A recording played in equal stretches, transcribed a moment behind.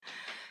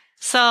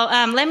So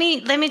let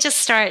me just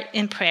start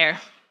in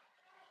prayer.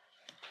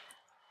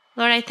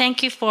 Lord, I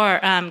thank you for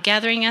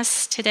gathering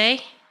us today.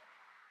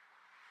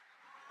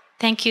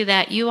 Thank you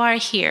that you are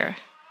here.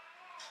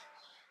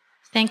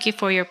 Thank you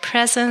for your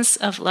presence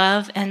of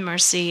love and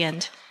mercy,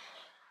 and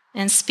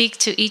speak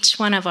to each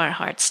one of our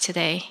hearts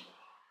today.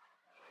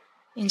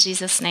 In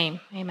Jesus' name,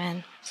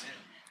 amen.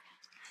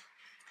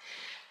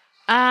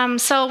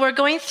 So we're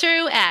going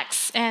through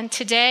Acts, and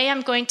today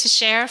I'm going to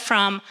share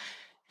from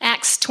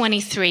Acts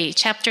 23,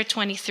 chapter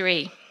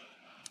 23.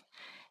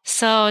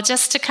 So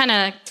just to kind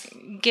of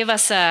give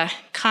us a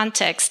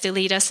context to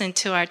lead us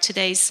into our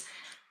today's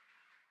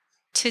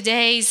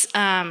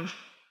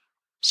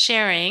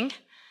sharing,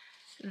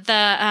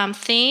 the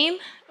theme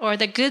or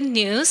the good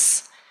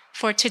news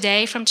for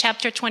today from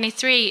chapter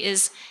 23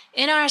 is,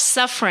 in our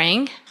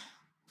suffering,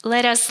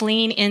 let us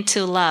lean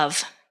into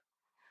love.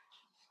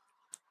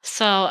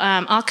 So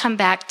I'll come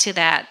back to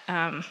that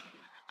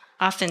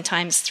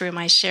oftentimes through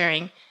my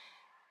sharing.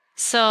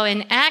 So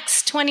in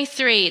Acts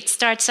 23, it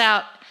starts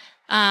out,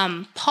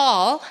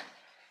 Paul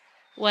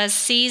was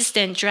seized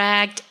and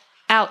dragged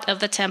out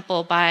of the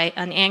temple by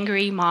an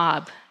angry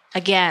mob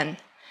again.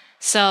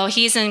 So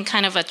he's in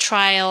kind of a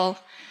trial.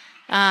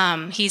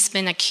 He's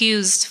been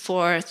accused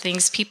for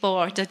things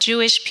the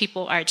Jewish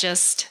people are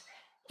just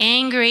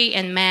angry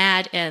and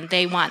mad, and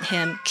they want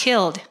him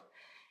killed.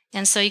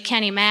 And so you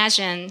can't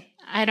imagine,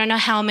 I don't know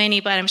how many,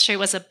 but I'm sure it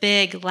was a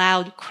big,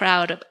 loud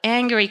crowd, an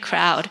angry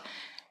crowd.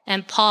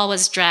 And Paul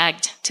was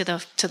dragged to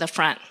the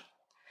front.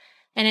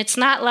 And it's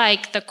not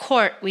like the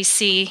court we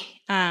see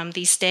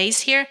these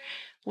days here,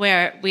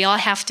 where we all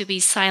have to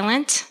be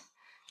silent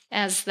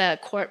as the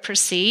court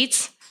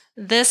proceeds.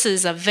 This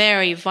is a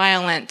very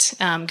violent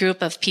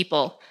group of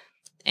people.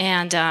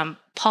 And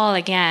Paul,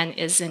 again,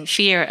 is in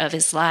fear of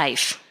his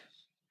life.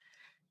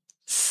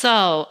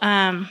 So,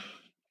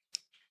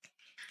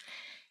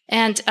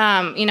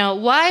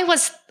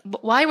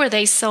 why were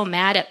they so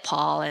mad at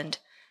Paul? And,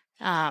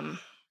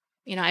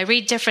 I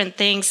read different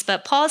things,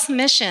 but Paul's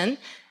mission,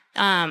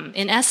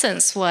 in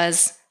essence,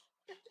 was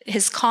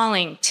his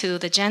calling to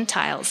the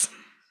Gentiles,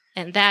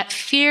 and that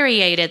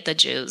infuriated the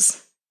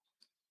Jews.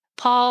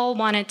 Paul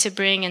wanted to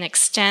bring and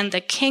extend the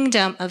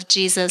kingdom of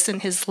Jesus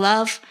and his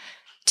love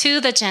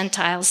to the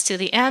Gentiles, to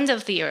the end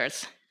of the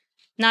earth,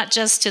 not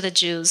just to the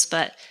Jews,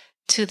 but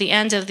to the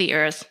end of the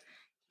earth.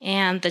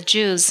 And the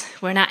Jews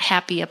were not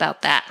happy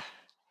about that.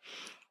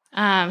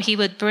 He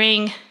would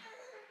bring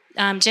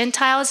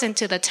Gentiles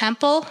into the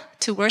temple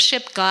to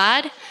worship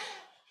God.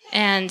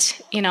 And,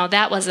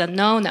 that was a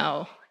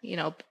no-no.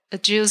 The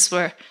Jews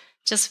were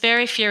just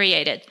very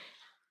infuriated.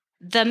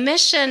 The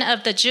mission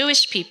of the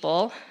Jewish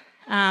people,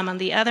 on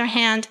the other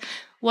hand,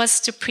 was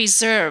to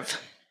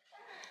preserve.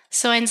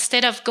 So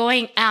instead of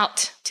going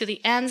out to the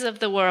ends of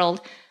the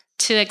world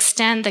to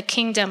extend the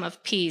kingdom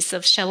of peace,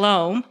 of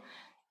shalom,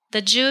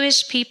 the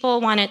Jewish people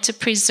wanted to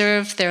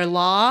preserve their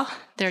law,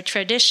 their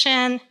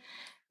tradition,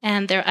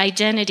 and their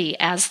identity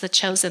as the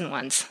chosen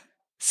ones.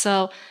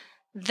 So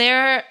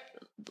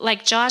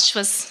like Josh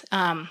was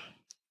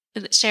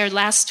shared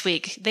last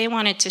week, they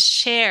wanted to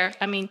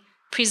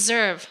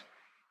preserve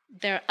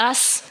their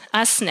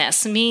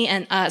usness, me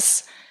and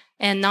us,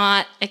 and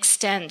not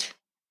extend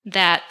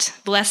that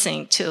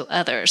blessing to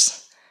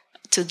others,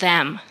 to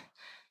them.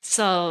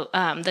 So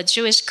the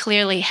Jewish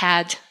clearly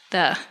had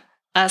the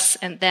us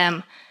and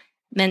them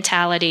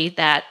mentality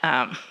that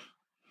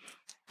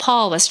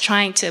Paul was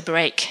trying to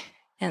break.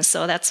 And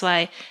so that's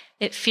why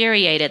it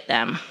infuriated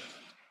them.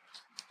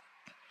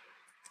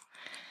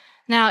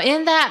 Now,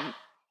 in that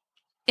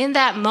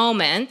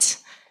moment,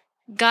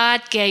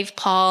 God gave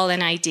Paul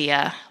an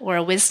idea or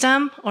a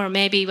wisdom, or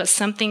maybe it was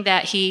something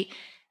that he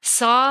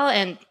saw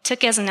and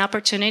took as an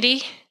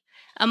opportunity.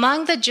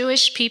 Among the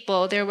Jewish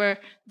people, there were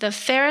the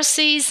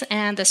Pharisees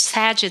and the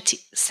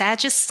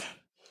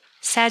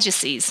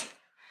Sadducees.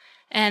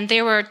 And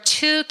there were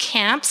two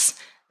camps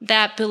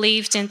that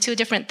believed in two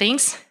different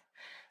things.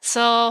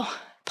 So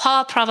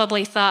Paul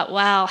probably thought,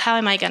 wow, how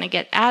am I going to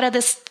get out of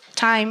this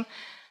time?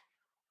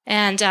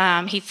 And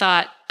he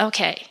thought,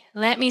 okay,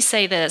 let me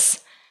say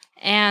this.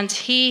 And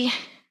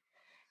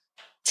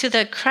to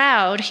the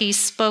crowd, he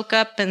spoke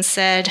up and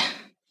said,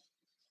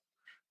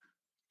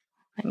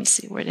 let me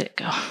see, where did it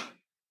go?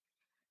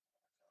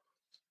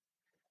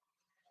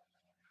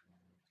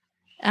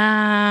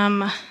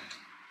 I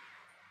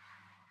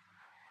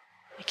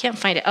can't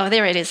find it. Oh,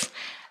 there it is.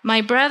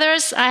 My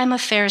brothers, I am a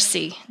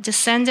Pharisee,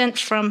 descendant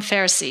from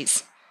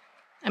Pharisees.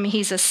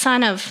 He's a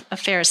son of a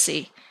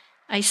Pharisee.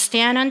 I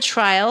stand on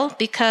trial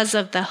because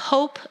of the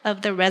hope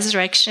of the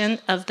resurrection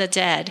of the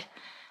dead.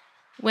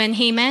 When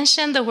he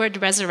mentioned the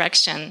word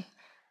resurrection,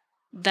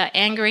 the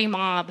angry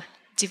mob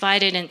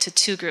divided into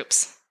two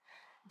groups.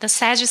 The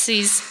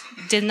Sadducees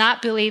did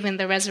not believe in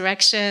the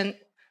resurrection,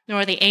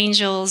 nor the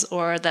angels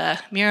or the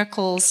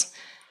miracles,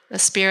 the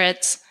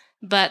spirits,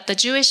 but the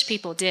Jewish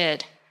people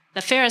did.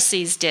 The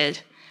Pharisees did.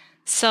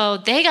 So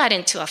they got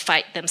into a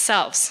fight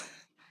themselves.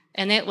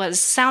 And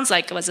sounds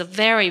like it was a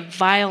very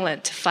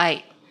violent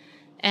fight.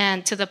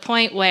 And to the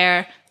point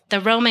where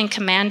the Roman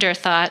commander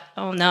thought,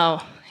 oh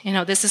no,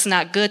 this is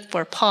not good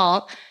for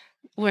Paul.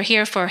 We're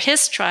here for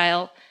his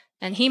trial,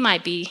 and he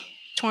might be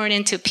torn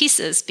into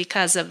pieces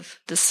because of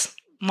this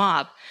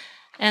mob.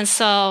 And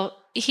so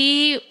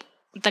the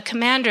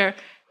commander,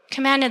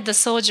 commanded the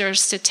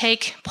soldiers to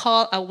take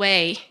Paul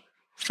away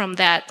from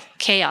that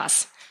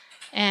chaos.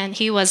 And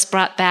he was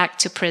brought back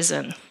to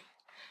prison.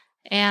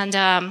 And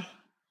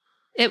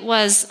it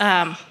was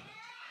a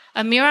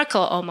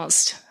miracle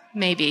almost,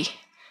 maybe,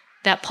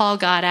 that Paul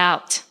got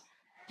out.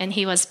 And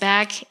he was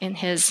back in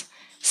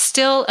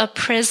still a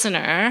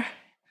prisoner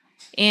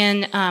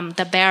in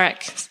the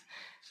barracks.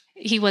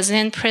 He was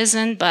in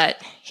prison,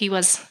 but he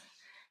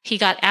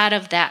got out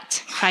of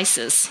that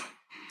crisis.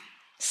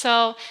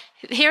 So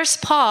here's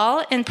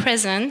Paul in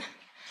prison,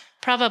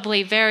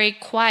 probably very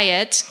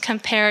quiet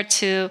compared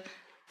to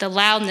the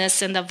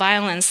loudness and the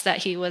violence that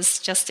he was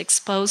just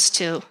exposed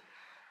to.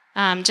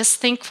 Just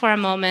think for a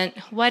moment,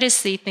 what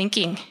is he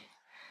thinking?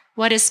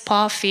 What is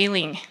Paul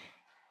feeling?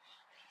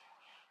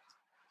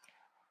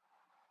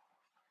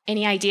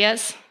 Any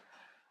ideas?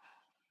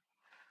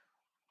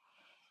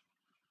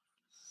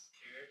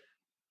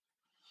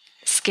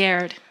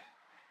 Scared.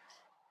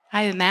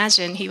 I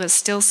imagine he was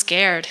still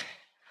scared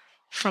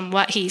from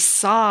what he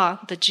saw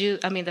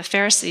the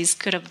Pharisees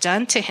could have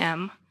done to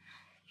him.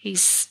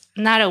 He's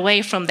not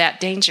away from that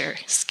danger,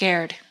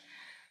 scared.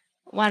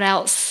 What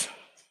else?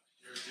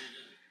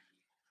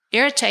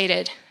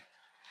 Irritated.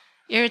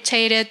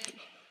 Irritated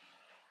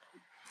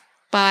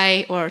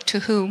by or to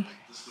whom?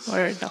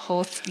 Or the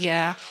whole,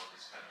 yeah.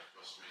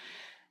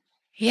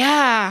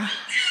 Yeah.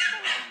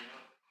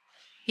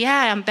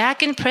 Yeah, I'm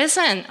back in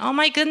prison. Oh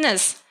my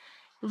goodness.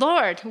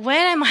 Lord,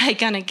 when am I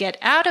going to get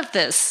out of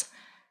this?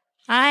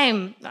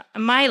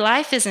 My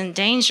life is in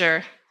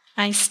danger.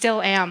 I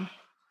still am.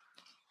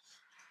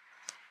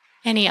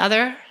 Any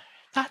other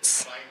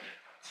thoughts?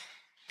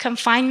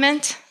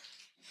 Confinement.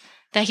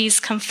 That he's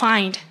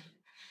confined.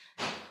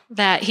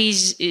 That he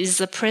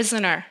is a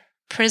prisoner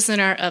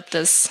of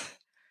this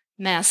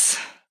mess.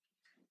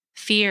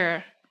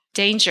 Fear,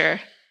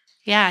 danger.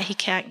 Yeah, he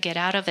can't get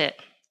out of it.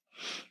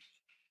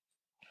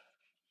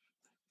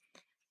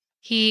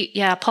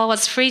 Paul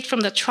was freed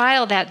from the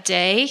trial that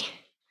day,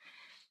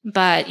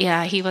 but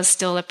he was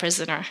still a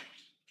prisoner.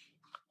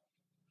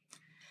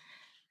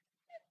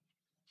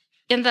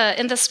 In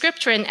the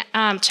scripture in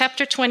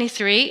chapter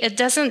 23, it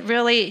doesn't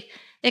really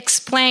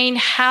explain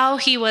how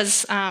he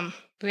was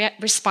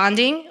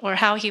responding or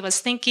how he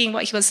was thinking,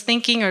 what he was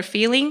thinking or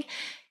feeling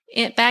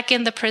back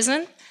in the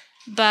prison.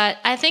 But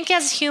I think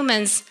as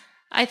humans,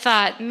 I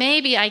thought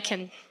maybe I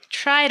can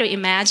try to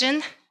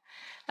imagine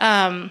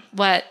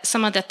what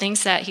some of the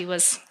things that he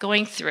was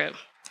going through.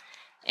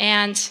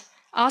 And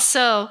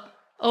also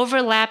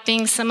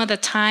overlapping some of the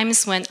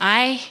times when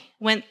I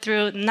went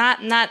through not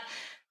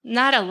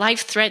a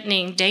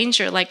life-threatening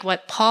danger like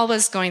what Paul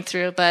was going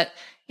through, but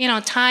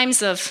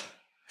times of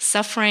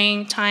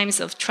suffering, times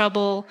of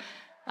trouble,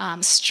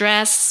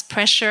 stress,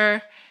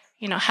 pressure,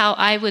 how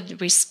I would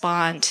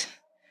respond.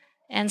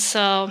 And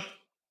so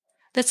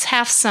let's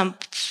have some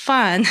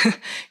fun,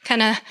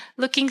 kind of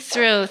looking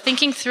through,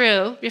 thinking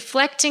through,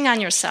 reflecting on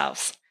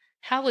yourselves.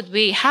 How would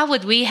we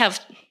have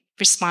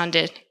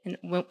responded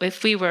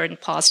if we were in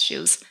Paul's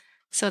shoes?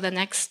 So the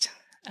next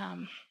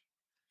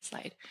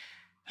slide.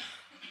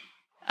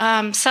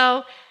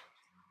 So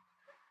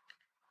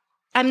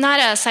I'm not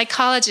a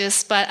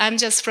psychologist, but I'm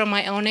just from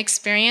my own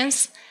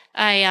experience.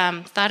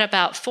 I thought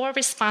about 4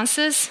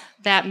 responses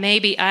that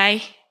maybe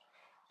I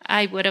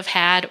would have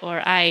had,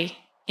 or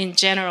in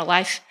general,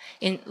 life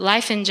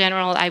in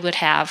general, I would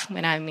have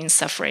when I'm in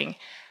suffering.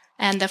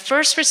 And the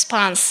first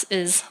response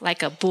is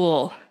like a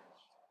bull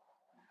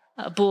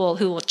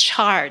who will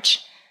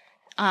charge,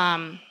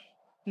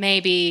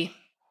 maybe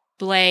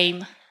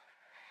blame.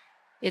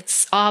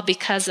 It's all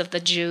because of the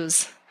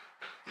Jews.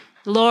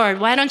 Lord,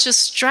 why don't you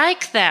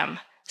strike them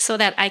so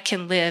that I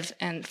can live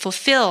and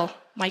fulfill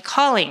my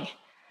calling,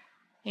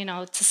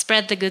 to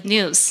spread the good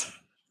news.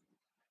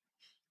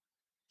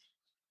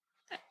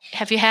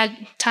 Have you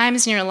had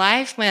times in your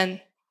life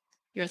when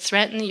you're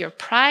threatened, your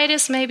pride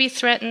is maybe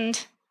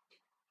threatened,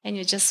 and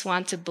you just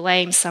want to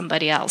blame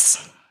somebody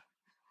else?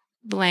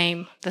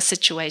 Blame the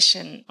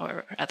situation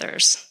or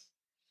others.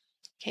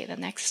 Okay, the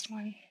next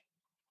one.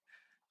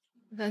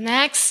 The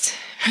next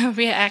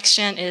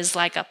reaction is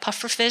like a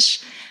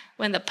pufferfish.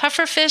 When the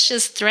pufferfish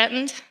is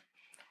threatened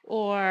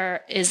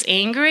or is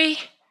angry,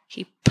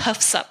 he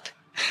puffs up.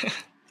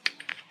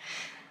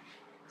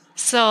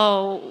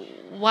 So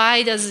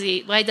why does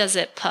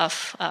it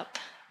puff up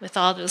with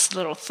all those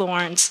little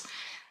thorns?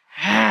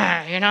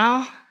 I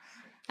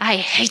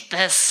hate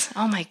this.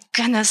 Oh my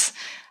goodness.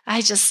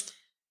 I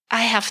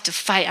have to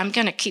fight. I'm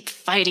going to keep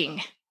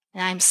fighting.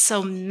 And I'm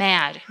so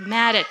mad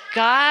at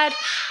God,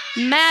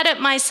 mad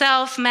at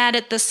myself, mad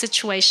at the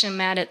situation,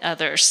 mad at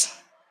others.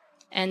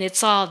 And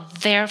it's all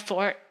their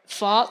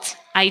fault.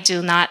 I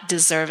do not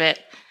deserve it.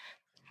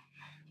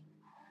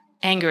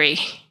 Angry.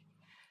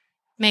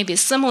 Maybe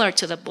similar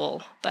to the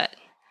bull, but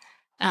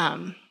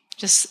I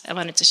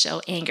wanted to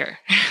show anger.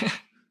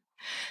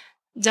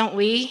 Don't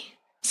we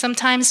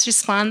sometimes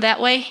respond that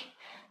way?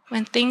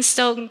 When things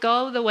don't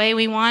go the way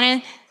we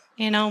wanted,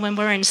 when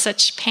we're in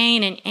such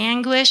pain and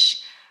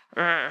anguish,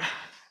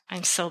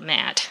 I'm so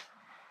mad.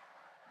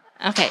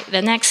 Okay,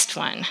 the next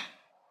one.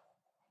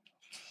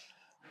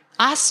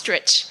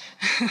 Ostrich.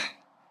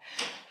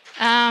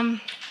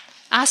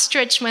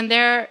 Ostrich, when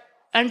they're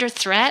under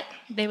threat,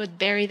 they would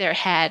bury their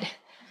head,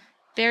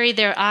 bury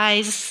their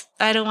eyes.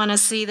 I don't want to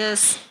see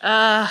this.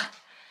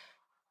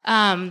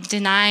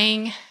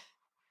 Denying.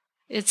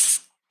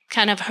 It's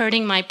kind of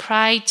hurting my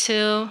pride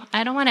too.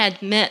 I don't want to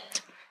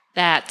admit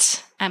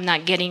that I'm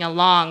not getting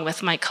along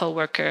with my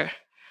coworker.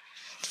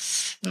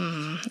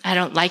 I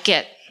don't like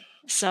it.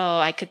 So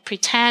I could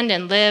pretend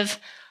and live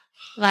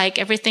like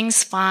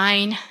everything's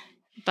fine,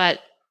 but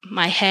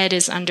my head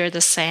is under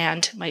the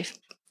sand.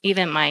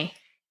 Even my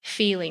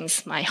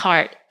feelings, my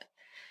heart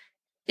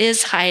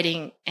is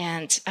hiding,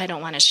 and I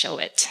don't want to show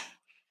it.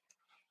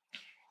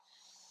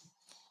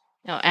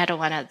 No, I don't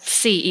want to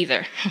see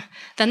either.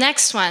 The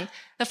next one,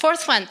 the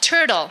fourth one,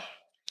 turtle.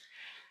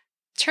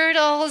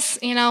 Turtles,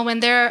 when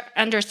they're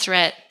under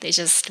threat, they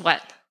just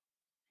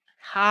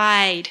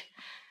hide.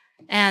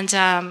 And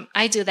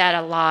I do that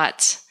a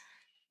lot.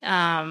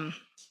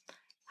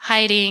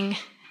 Hiding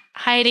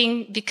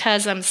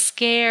because I'm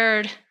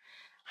scared,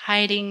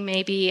 hiding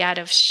maybe out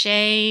of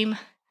shame.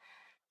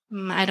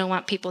 I don't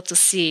want people to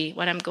see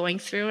what I'm going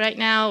through right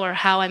now or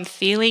how I'm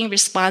feeling,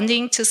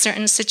 responding to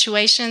certain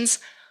situations.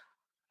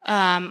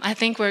 I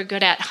think we're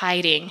good at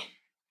hiding.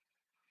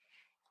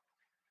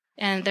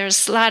 And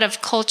there's a lot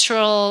of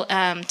cultural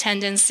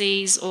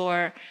tendencies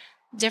or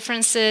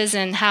differences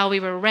in how we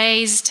were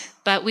raised,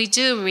 but we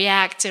do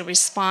react and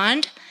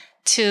respond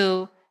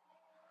to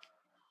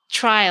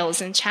trials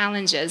and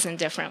challenges in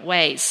different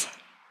ways.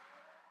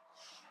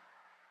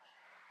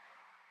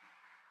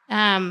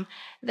 There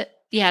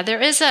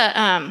is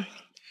I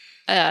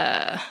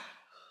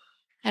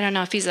don't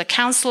know if he's a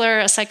counselor,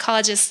 a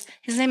psychologist.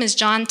 His name is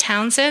John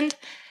Townsend,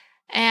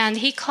 and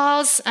he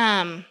calls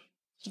our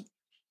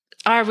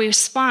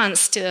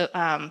response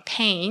to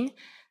pain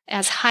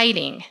as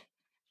hiding.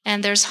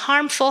 And there's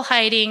harmful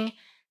hiding,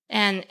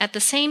 and at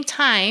the same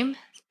time,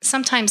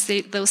 sometimes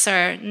those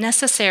are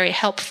necessary,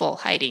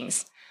 helpful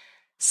hidings.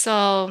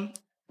 So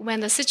when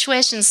the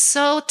situation is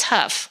so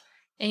tough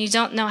and you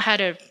don't know how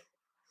to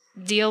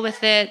deal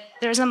with it,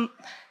 there's a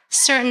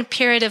certain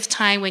period of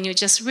time when you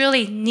just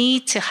really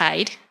need to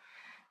hide,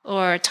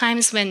 or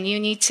times when you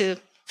need to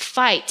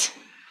fight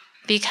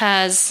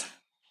because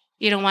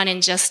you don't want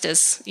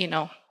injustice,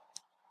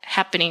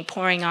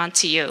 pouring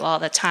onto you all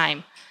the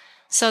time.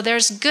 So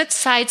there's good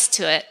sides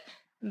to it,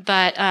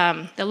 but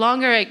the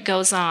longer it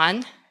goes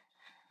on,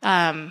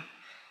 Townsend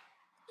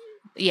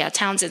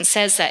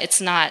says that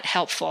it's not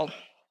helpful.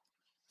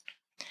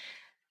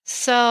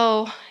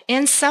 So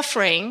in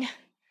suffering,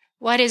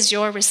 what is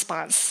your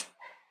response?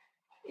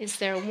 Is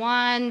there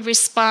one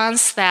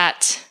response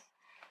that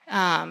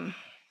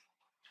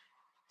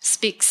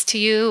speaks to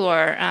you,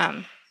 or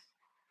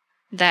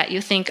that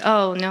you think,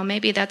 oh, no,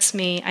 maybe that's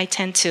me. I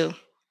tend to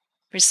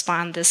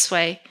respond this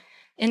way.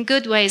 In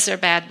good ways or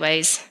bad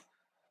ways,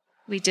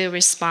 we do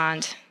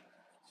respond.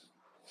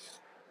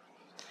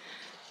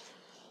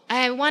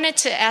 I wanted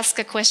to ask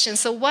a question.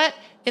 So what,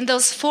 in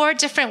those 4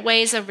 different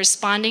ways of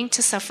responding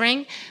to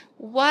suffering,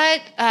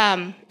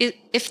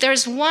 if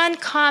there's one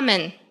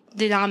common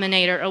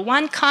denominator or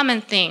one common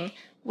thing,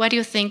 what do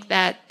you think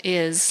that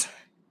is?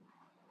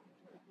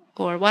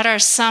 Or what are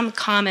some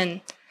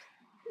common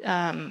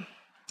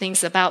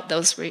things about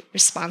those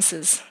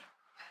responses?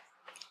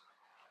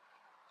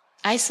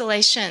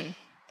 Isolation.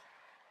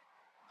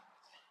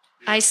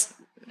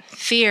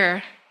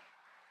 Fear.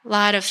 A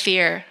lot of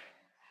fear.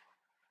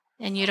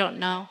 And you don't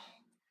know.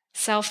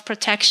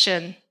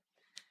 Self-protection.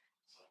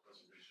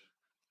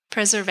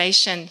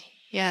 Preservation.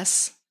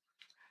 Yes.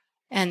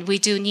 And we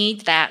do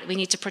need that. We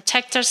need to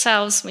protect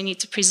ourselves. We need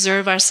to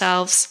preserve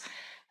ourselves.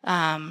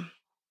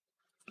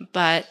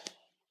 But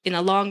in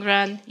the long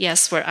run,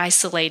 yes, we're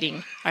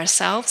isolating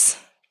ourselves.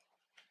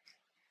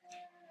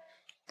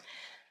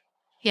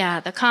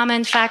 Yeah, the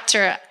common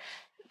factor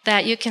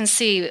that you can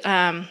see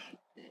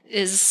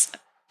is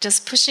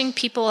just pushing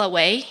people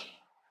away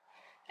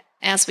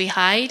as we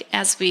hide,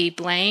 as we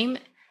blame,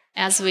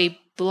 as we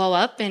blow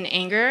up in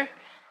anger.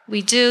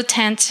 We do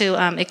tend to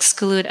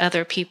exclude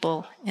other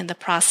people in the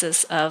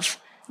process of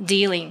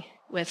dealing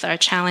with our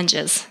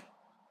challenges.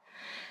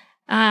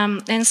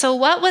 And so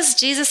what was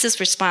Jesus'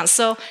 response?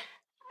 So,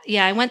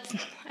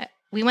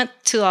 we went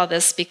to all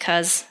this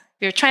because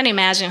we were trying to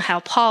imagine how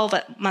Paul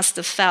must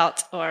have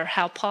felt, or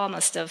how Paul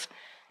must have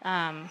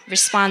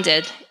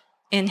responded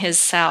in his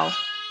cell.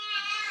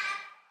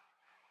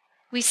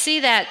 We see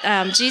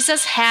that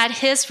Jesus had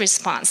his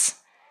response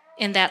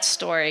in that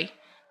story.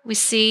 We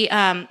see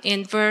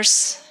in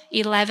verse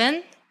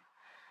 11,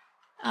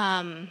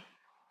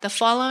 the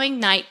following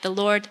night the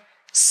Lord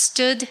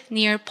stood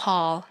near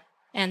Paul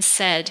and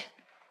said,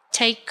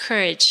 "Take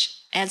courage,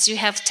 as you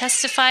have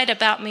testified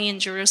about me in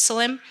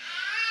Jerusalem,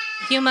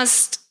 you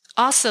must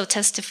also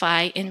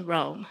testify in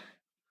Rome."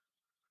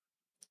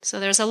 So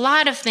there's a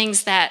lot of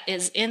things that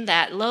is in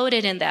that,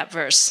 loaded in that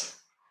verse.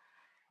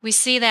 We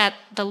see that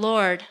the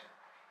Lord,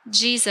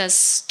 Jesus,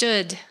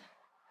 stood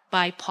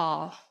by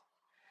Paul.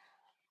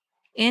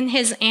 In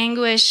his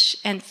anguish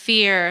and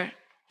fear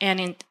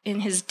and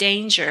in his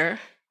danger,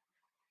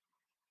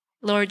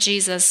 Lord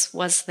Jesus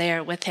was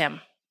there with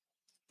him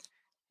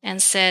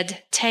and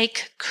said,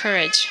 "Take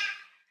courage."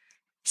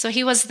 So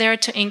he was there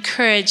to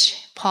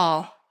encourage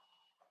Paul.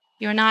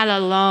 "You're not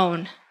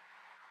alone.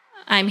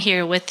 I'm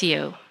here with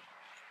you."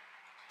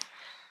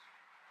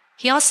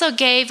 He also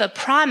gave a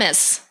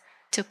promise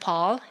to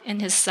Paul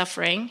in his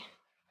suffering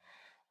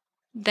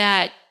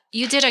that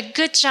you did a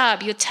good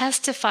job. You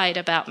testified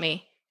about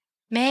me.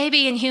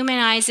 Maybe in human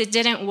eyes it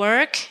didn't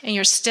work and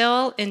you're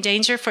still in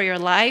danger for your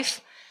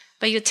life,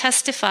 but you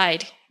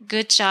testified.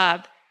 Good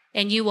job.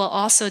 And you will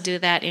also do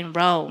that in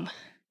Rome.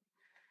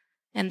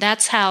 And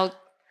that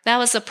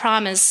was a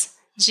promise.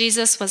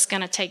 Jesus was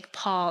going to take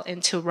Paul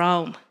into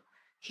Rome.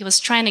 He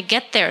was trying to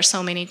get there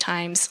so many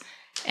times,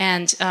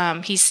 and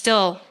he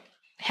still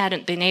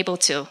hadn't been able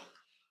to.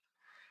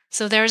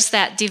 So there's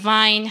that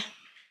divine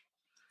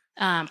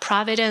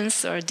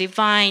providence or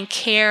divine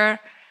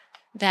care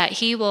that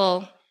he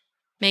will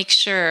make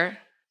sure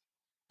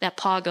that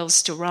Paul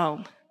goes to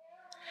Rome.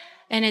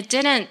 And it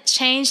didn't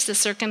change the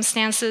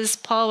circumstances.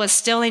 Paul was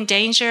still in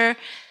danger,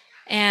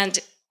 and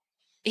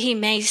he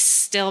may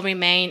still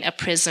remain a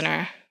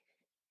prisoner.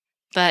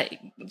 But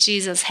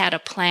Jesus had a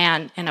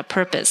plan and a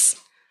purpose.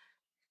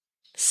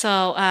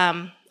 So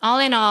all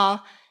in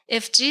all,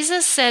 if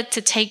Jesus said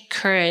to take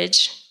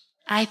courage,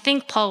 I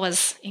think Paul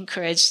was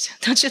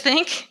encouraged, don't you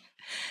think?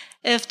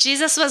 If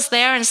Jesus was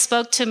there and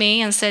spoke to me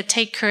and said,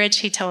 "Take courage,"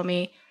 he told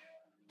me,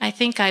 I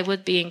think I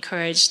would be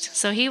encouraged.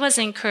 So he was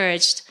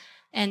encouraged,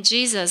 and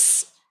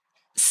Jesus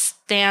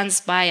stands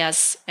by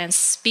us and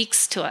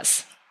speaks to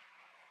us.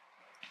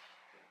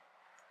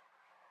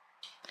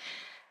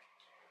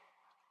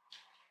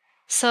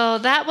 So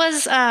that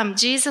was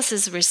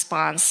Jesus'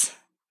 response.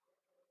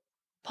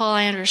 "Paul,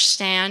 I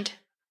understand,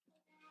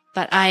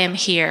 but I am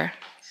here."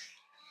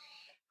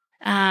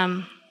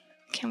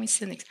 Can we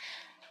see the next?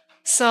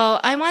 So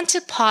I want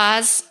to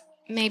pause,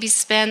 maybe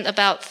spend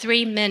about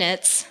 3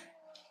 minutes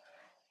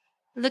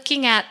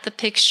looking at the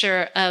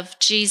picture of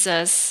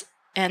Jesus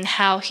and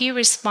how he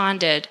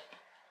responded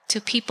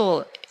to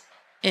people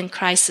in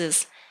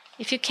crisis.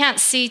 If you can't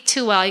see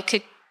too well, you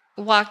could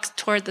walk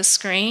toward the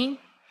screen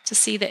to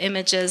see the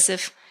images.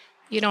 If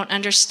you don't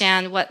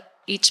understand what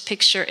each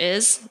picture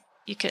is,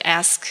 you could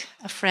ask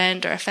a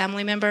friend or a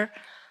family member.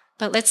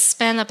 But let's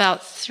spend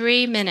about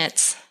 3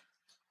 minutes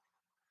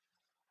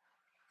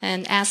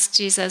and ask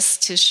Jesus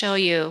to show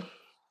you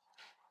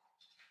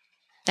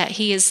that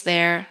he is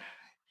there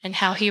and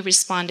how he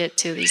responded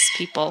to these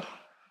people.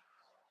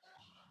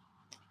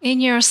 In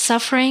your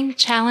suffering,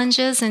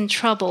 challenges, and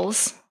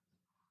troubles,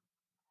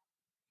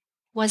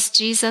 was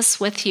Jesus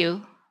with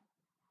you?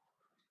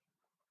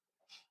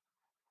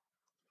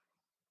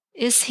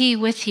 Is he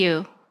with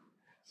you?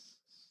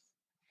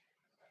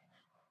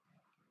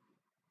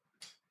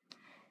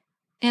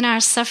 In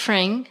our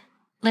suffering,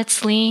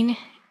 let's lean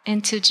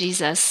into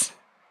Jesus.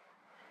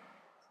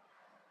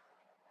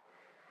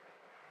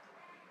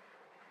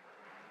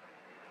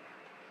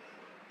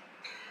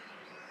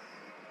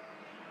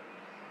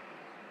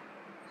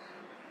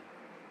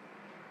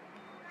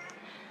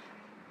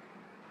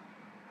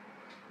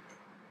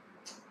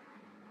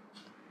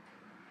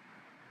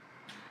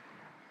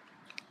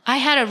 I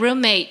had a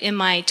roommate in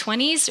my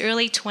 20s,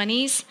 early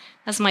 20s,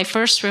 as my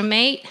first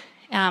roommate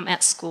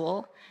at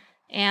school.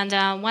 And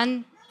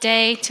one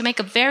day, to make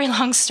a very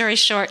long story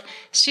short,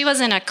 she was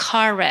in a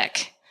car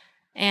wreck,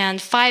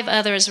 and 5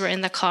 others were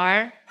in the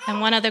car, and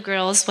one of the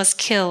girls was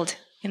killed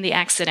in the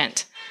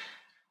accident.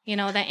 You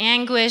know, the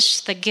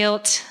anguish, the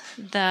guilt,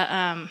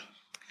 the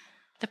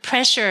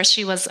pressure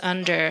she was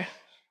under.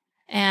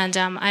 And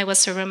I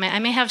was her roommate. I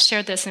may have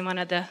shared this in one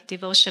of the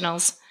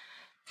devotionals.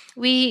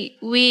 We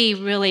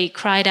really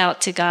cried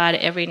out to God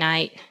every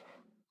night,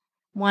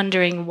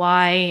 wondering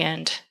why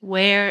and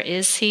where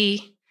is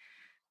he?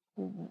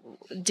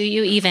 Do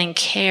you even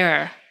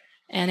care?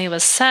 And it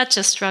was such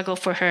a struggle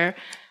for her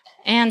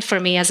and for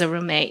me as a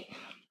roommate.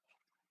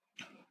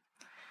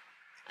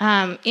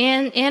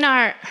 In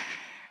our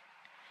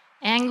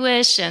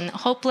anguish and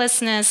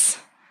hopelessness,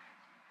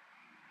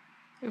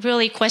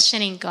 really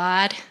questioning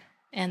God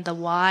and the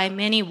why,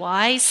 many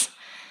whys,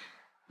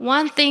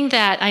 one thing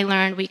that I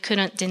learned I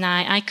couldn't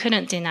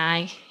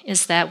deny,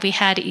 is that we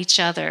had each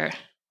other.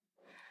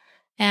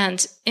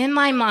 And in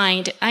my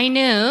mind, I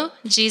knew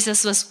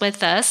Jesus was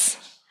with us.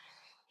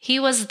 He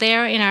was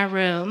there in our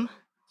room,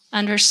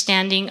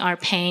 understanding our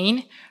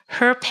pain,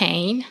 her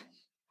pain,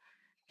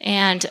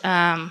 and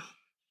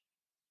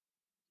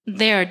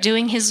there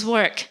doing his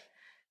work.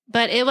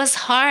 But it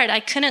was hard.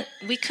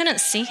 We couldn't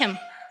see him.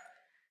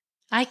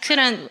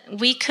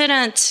 We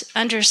couldn't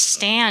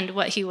understand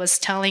what he was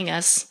telling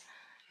us.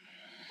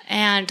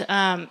 And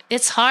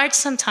it's hard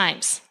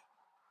sometimes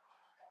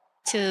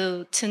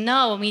to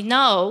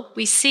know.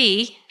 We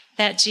see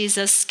that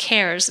Jesus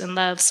cares and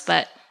loves,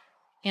 but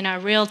in our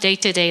real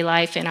day-to-day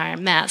life, in our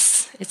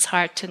mess, it's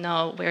hard to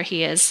know where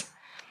he is.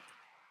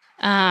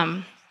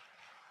 But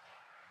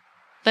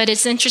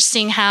it's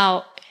interesting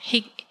how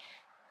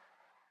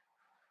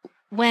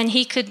when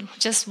he could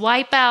just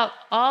wipe out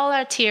all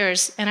our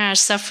tears and our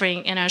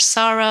suffering and our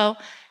sorrow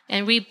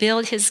and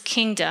rebuild his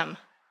kingdom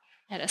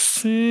at a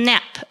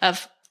snap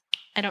of,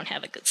 I don't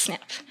have a good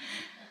snap,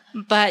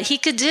 but he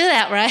could do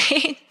that,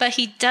 right? But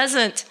he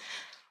doesn't.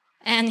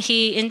 And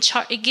he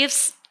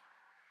entrusts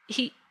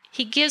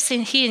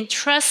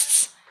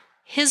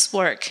his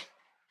work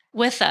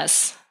with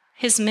us,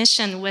 his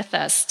mission with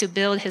us to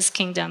build his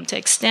kingdom, to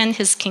extend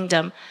his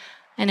kingdom.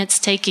 And it's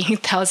taking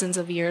thousands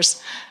of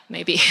years,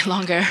 maybe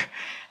longer.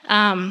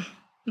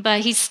 But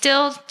he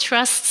still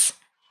trusts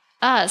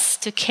us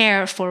to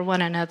care for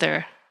one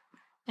another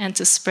and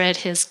to spread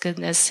his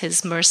goodness,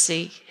 his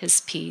mercy,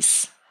 his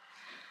peace.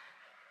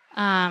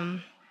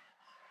 Can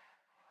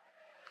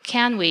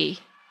we,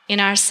 in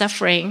our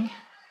suffering,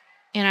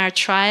 in our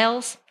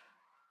trials,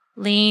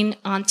 lean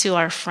onto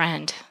our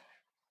friend?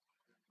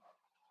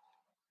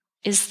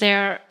 Is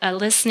there a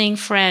listening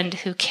friend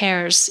who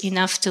cares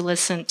enough to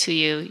listen to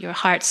you, your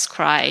heart's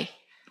cry?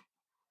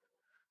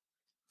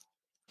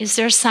 Is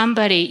there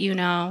somebody you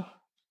know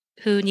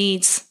who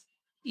needs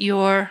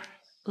your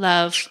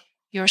love,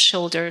 your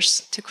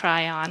shoulders to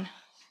cry on?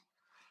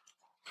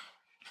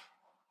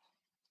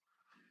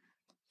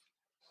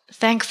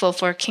 Thankful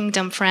for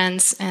kingdom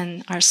friends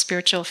and our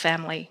spiritual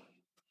family.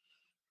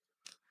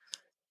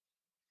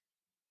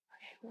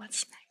 Okay,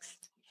 what's next?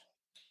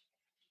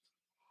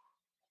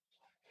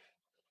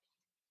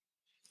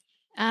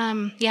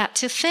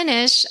 To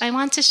finish, I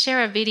want to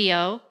share a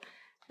video.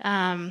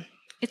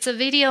 It's a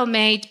video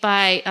made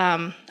by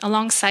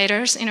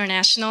Alongsiders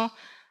International.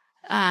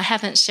 I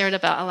haven't shared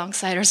about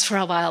Alongsiders for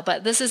a while,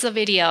 but this is a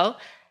video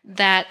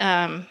that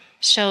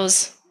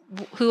shows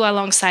who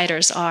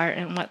Alongsiders are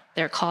and what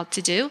they're called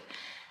to do.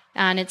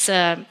 And it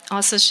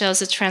also shows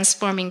the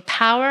transforming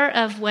power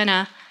of when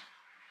a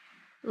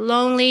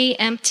lonely,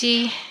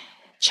 empty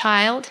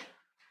child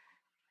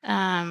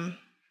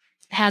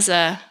has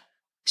a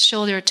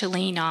shoulder to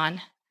lean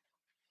on,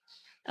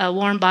 a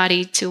warm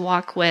body to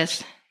walk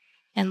with,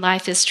 and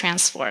life is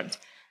transformed.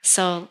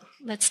 So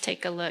let's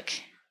take a look.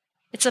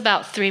 It's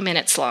about 3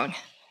 minutes long.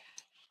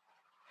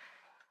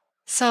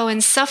 So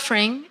in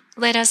suffering,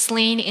 let us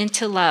lean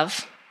into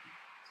love.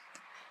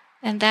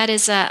 And that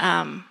is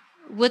a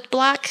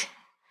woodblock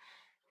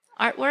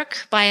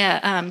artwork by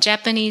a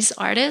Japanese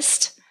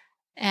artist.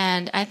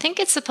 And I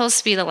think it's supposed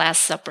to be the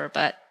Last Supper,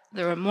 but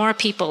there were more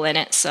people in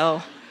it,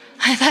 so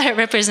I thought it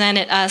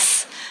represented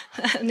us,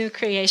 New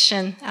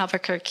Creation,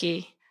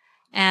 Albuquerque.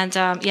 And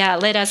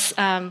let us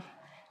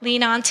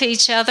lean on to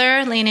each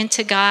other, lean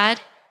into God,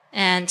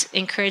 and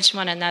encourage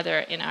one another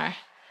in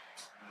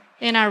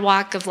our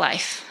walk of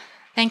life.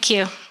 Thank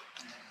you.